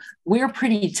 So we're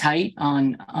pretty tight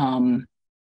on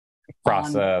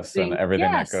process and everything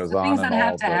that goes on, things that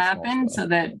have to happen, so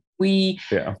that we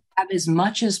have as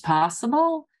much as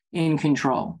possible in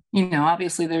control.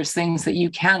 Obviously there's things that you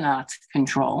cannot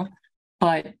control,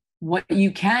 but what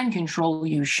you can control,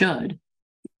 you should.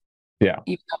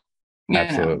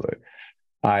 Absolutely.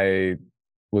 I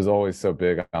was always so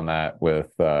big on that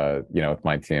with with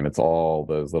my team. It's all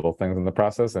those little things in the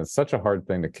process, and it's such a hard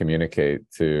thing to communicate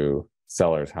to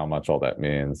sellers how much all that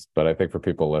means. But I think for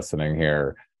people listening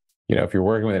here, if you're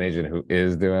working with an agent who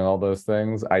is doing all those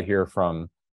things, I hear from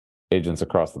agents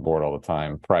across the board all the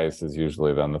time, price is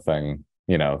usually then the thing,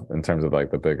 in terms of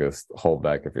like the biggest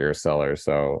holdback if you're a seller.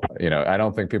 So, I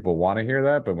don't think people want to hear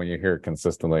that, but when you hear it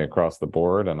consistently across the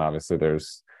board, and obviously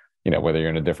there's, whether you're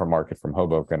in a different market from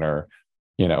Hoboken or,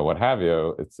 what have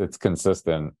you, it's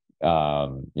consistent,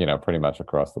 pretty much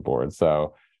across the board.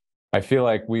 So I feel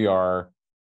like we are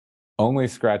only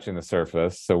scratching the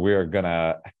surface. So we are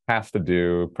gonna have to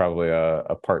do probably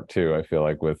a part 2, I feel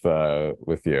like, with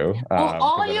you. Well,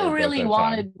 all you really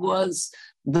wanted was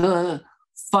the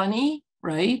funny,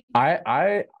 right?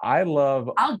 I love.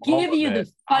 I'll give you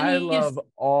the funniest. I love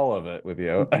all of it with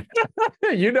you.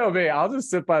 You know me. I'll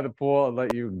just sit by the pool and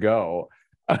let you go.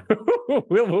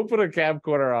 We'll put a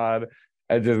camcorder on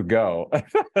and just go.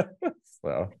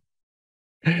 So,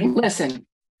 listen,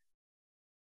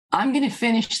 I'm going to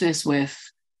finish this with.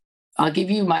 I'll give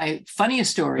you my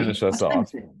funniest story. Finish us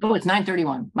off. Oh, it's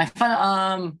 9:31. My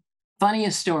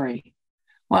funniest story.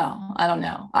 Well, I don't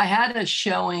know. I had a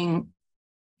showing,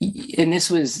 and this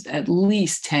was at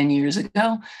least 10 years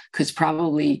ago, because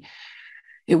probably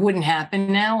it wouldn't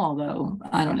happen now, although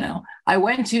I don't know. I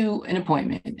went to an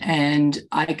appointment and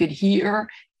I could hear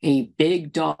a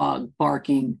big dog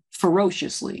barking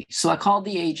ferociously. So I called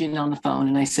the agent on the phone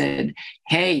and I said,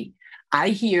 "Hey, I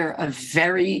hear a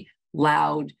very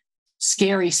loud,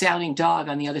 scary sounding dog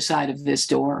on the other side of this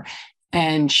door."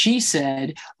 And she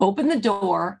said, "Open the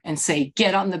door and say,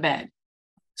 get on the bed."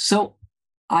 So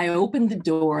I opened the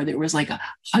door. There was like a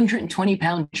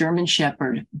 120-pound German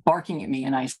Shepherd barking at me.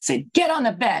 And I said, "Get on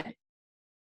the bed."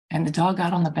 And the dog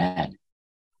got on the bed.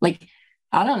 Like,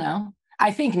 I don't know.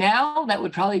 I think now that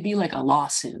would probably be like a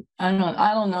lawsuit. I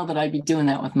don't know that I'd be doing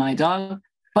that with my dog.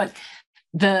 But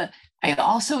I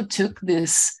also took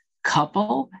this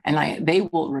couple, and they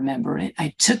will remember it.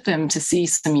 I took them to see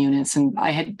some units, and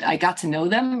I got to know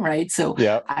them, right? So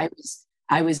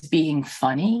I was being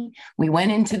funny. We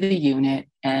went into the unit,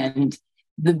 and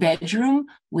the bedroom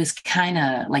was kind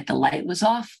of like the light was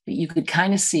off, but you could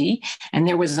kind of see. And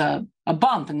there was a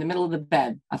bump in the middle of the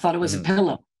bed. I thought it was a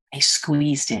pillow. I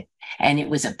squeezed it, and it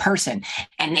was a person.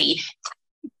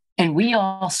 And we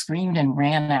all screamed and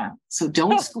ran out. So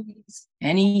don't squeeze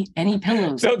any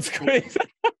pillows. Don't squeeze.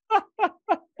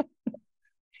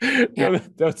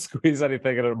 Don't squeeze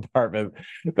anything in an apartment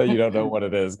that you don't know what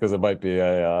it is, because it might be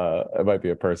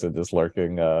a person just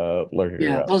lurking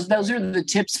around. Those are the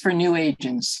tips for new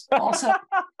agents. Also,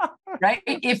 right?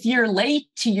 If you're late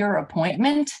to your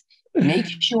appointment, make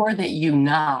sure that you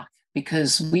knock,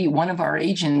 because one of our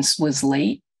agents was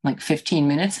late, like 15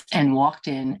 minutes, and walked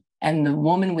in, and the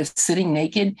woman was sitting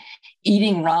naked,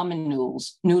 eating ramen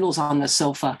noodles on the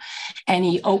sofa. And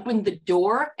he opened the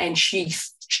door, and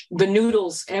the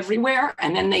noodles everywhere,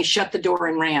 and then they shut the door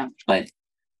and ran. But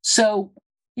so,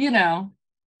 be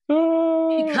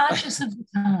conscious of the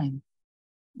time.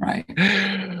 Right.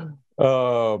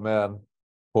 Oh man.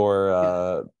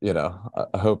 I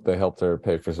hope they helped her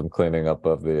pay for some cleaning up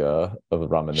of the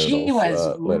ramen noodles. She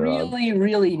was really,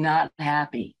 really not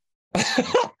happy.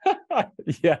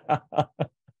 Yeah.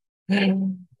 She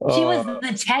was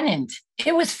the tenant.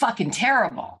 It was fucking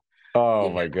terrible. Oh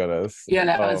my goodness. Yeah,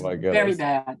 that was very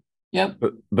bad. Yep.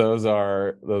 Those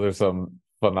are some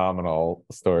phenomenal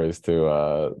stories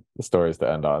to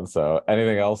end on. So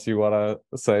anything else you want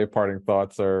to say, parting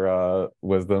thoughts or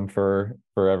wisdom for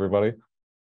everybody?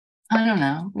 I don't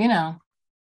know.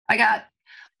 I got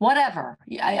whatever.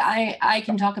 I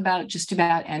can talk about just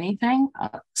about anything.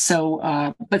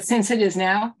 But since it is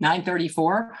now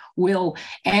 9:34, we'll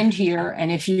end here.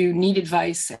 And if you need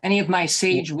advice, any of my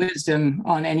sage wisdom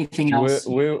on anything else,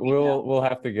 we'll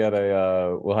have to get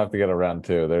a round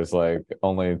two. There's like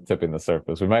only tipping the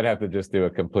surface. We might have to just do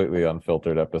a completely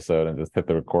unfiltered episode and just hit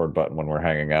the record button when we're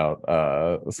hanging out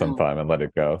sometime and let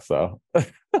it go. So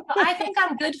I think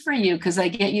I'm good for you because I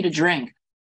get you to drink.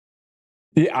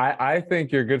 Yeah, I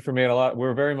think you're good for me in a lot.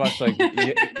 We're very much like,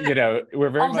 we're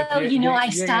very much I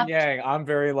stopped. Yang. I'm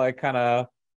very like kind of,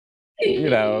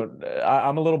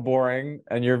 I'm a little boring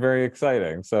and you're very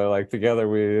exciting. So like together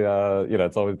we,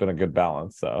 it's always been a good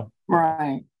balance. So.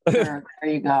 Right. Sure.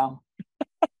 There you go.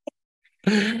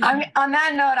 On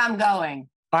that note, I'm going.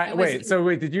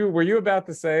 Were you about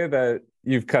to say that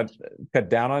you've cut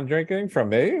down on drinking from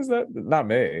me? Is that not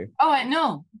me? Oh,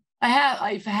 no,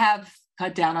 I have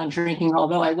cut down on drinking,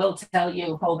 although I will tell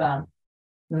you, hold on,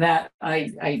 that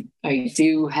I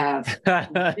do have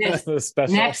this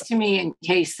next to me in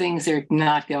case things are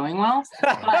not going well.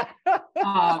 But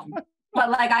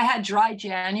like I had dry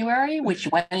January, which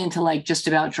went into like just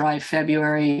about dry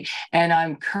February, and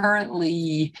I'm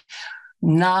currently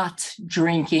not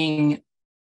drinking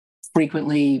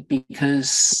frequently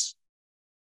because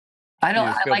I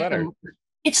like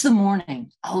it's the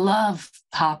morning. I love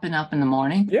popping up in the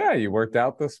morning. Yeah, you worked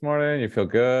out this morning. You feel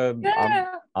good.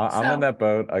 Yeah, I'm in that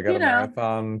boat. I got a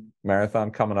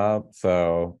marathon coming up.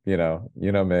 So you know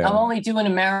me. I'm only doing a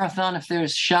marathon if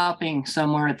there's shopping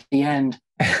somewhere at the end.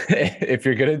 If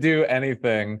you're gonna do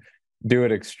anything, do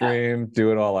it extreme.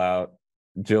 Do it all out.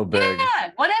 Jill Biggs. Yeah,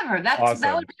 whatever. Awesome.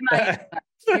 That would be my.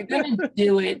 You're gonna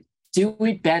do it. Do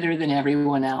it better than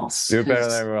everyone else. Do it better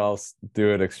than everyone else.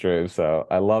 Do it extreme. So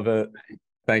I love it.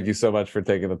 Thank you so much for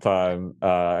taking the time.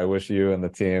 I wish you and the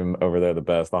team over there the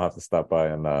best. I'll have to stop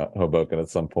by in Hoboken at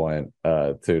some point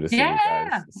too to see you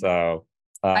guys. So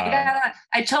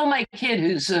I told my kid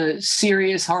who's a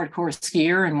serious hardcore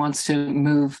skier and wants to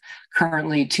move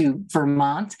currently to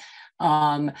Vermont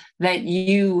that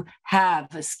you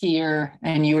have a skier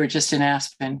and you were just in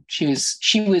Aspen. She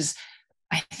was.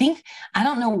 I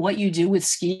don't know what you do with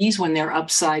skis when they're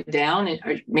upside down,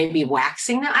 or maybe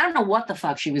waxing them. I don't know what the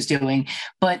fuck she was doing,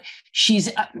 but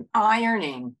she's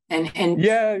ironing and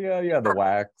the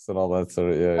wax and all that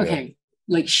sort of Okay,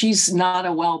 like she's not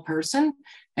a well person,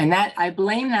 and that I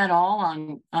blame that all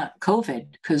on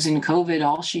COVID, because in COVID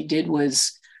all she did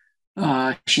was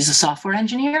she's a software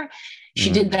engineer. She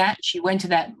did that. She went to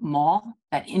that mall,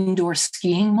 that indoor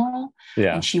skiing mall.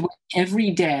 Yeah. And she went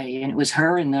every day, and it was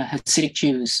her and the Hasidic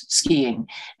Jews skiing.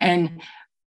 And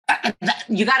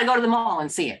you got to go to the mall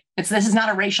and see it. This is not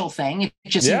a racial thing. It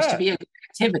just seems to be a good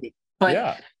activity.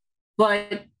 But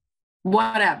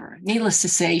whatever. Needless to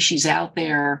say, she's out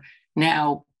there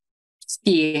now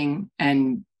skiing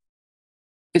and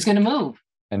is going to move.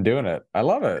 And doing it. I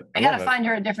love it. I got to find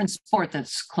her a different sport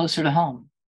that's closer to home.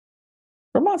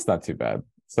 Vermont's not too bad.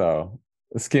 So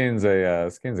skiing's a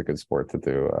good sport to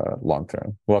do long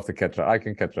term. We'll have to catch up. I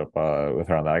can catch up with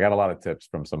her on that. I got a lot of tips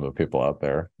from some of the people out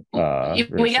there.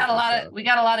 We got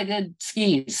a lot of good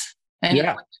skis.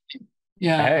 Yeah.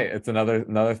 Hey, it's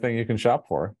another thing you can shop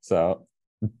for. So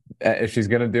if she's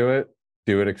gonna do it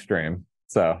extreme.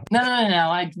 So no.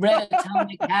 I read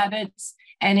Atomic Habits,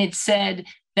 and it said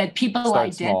that people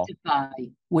identify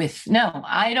with. No,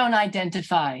 I don't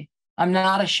identify. I'm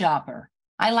not a shopper.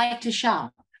 I like to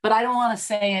shop, but I don't want to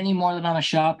say any more than I'm a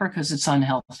shopper because it's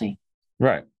unhealthy.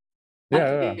 Right.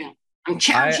 Yeah. I'm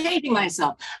changing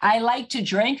myself. I like to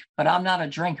drink, but I'm not a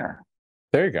drinker.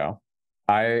 There you go.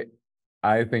 I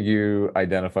think you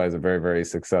identify as a very, very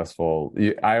successful.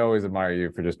 I always admire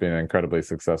you for just being an incredibly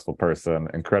successful person,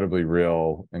 incredibly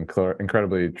real,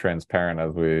 incredibly transparent,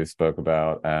 as we spoke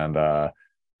about, and the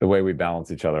way we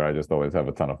balance each other. I just always have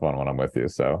a ton of fun when I'm with you.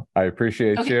 So I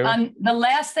appreciate you. The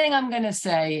last thing I'm going to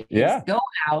say is go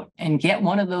out and get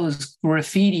one of those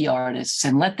graffiti artists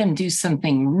and let them do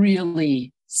something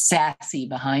really sassy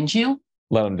behind you.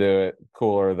 Let them do it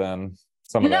cooler than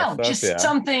some of that stuff. Just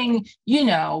something,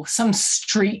 some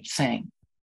street thing.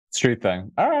 Street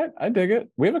thing. All right. I dig it.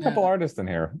 We have a couple artists in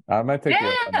here. I might take you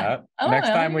up on that. Next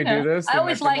time we do this, I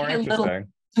always like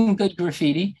some good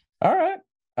graffiti. All right.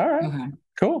 Okay.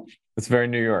 Cool. It's very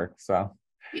New York. So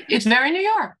it's very New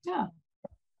York. Yeah.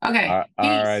 Okay. All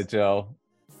right, Jill.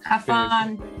 Have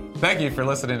fun. Thank you for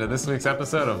listening to this week's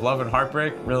episode of Love and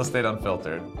Heartbreak, Real Estate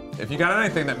Unfiltered. If you got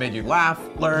anything that made you laugh,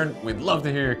 learn, we'd love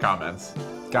to hear your comments.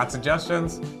 Got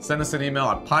suggestions? Send us an email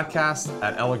at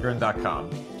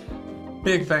podcast@elegrin.com.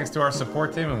 Big thanks to our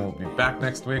support team, and we'll be back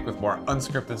next week with more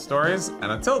unscripted stories. And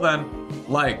until then,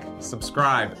 like,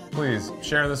 subscribe, please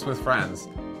share this with friends.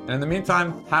 And in the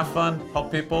meantime, have fun,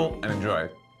 help people, and enjoy.